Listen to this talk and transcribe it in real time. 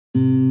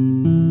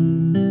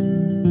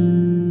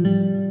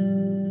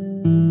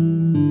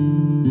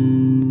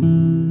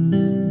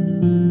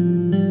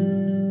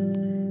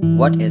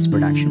What is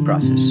production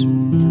process?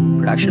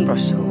 Production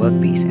process of a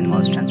workpiece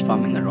involves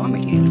transforming a raw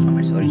material from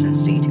its original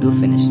state to a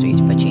finished state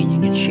by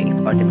changing its shape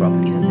or the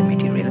properties of the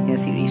material in a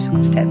series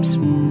of steps.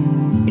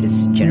 It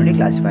is generally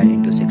classified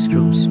into 6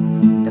 groups.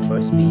 The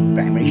first being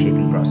primary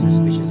shaping process,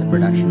 which is the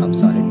production of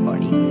solid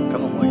body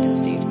from a molten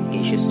state,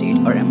 gaseous state,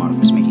 or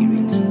amorphous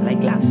materials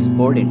like glass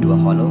poured into a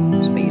hollow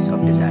space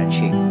of desired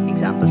shape.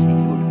 Examples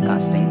include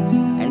casting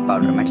and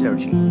powder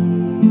metallurgy.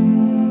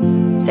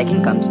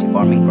 Second comes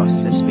deforming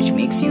processes, which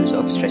makes use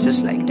of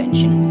stresses like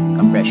tension,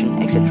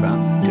 compression, etc.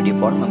 to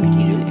deform a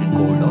material in a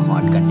cold or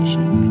hot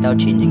condition without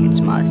changing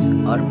its mass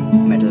or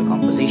metal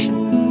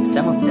composition.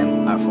 Some of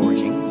them are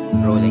forging,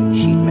 rolling,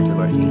 sheet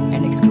metalworking,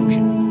 and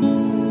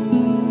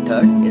extrusion.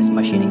 Third is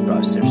machining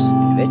processes,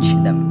 in which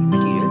the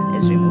material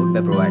is removed by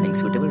providing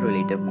suitable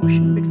relative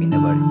motion between the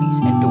workpiece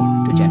and tool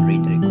to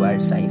generate the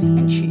required size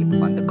and shape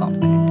on the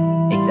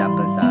component.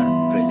 Examples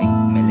are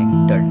drilling,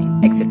 milling,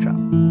 turning, etc.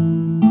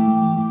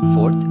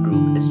 Fourth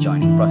group is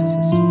joining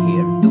processes.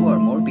 Here, 2 or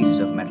more pieces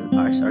of metal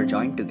parts are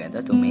joined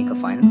together to make a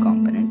final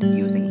component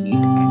using heat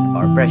and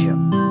or pressure.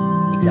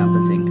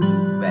 Examples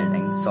include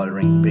welding,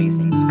 soldering,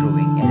 brazing,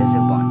 screwing,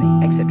 adhesive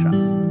bonding, etc.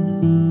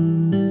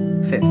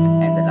 Fifth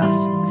and the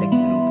last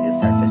second group is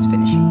surface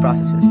finishing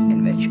processes,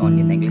 in which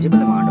only a negligible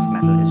amount of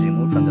metal is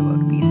removed from the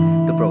workpiece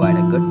to provide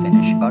a good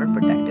finish or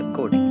protective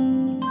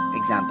coating.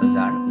 Examples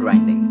are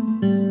grinding.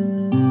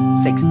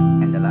 Sixth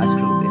and the last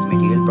group is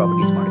Material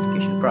Properties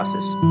Modification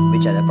Process,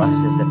 which are the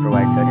processes that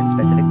provide certain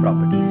specific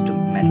properties to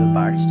metal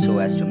parts so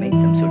as to make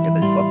them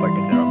suitable for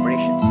particular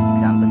operations.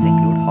 Examples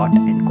include hot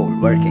and cold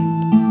working.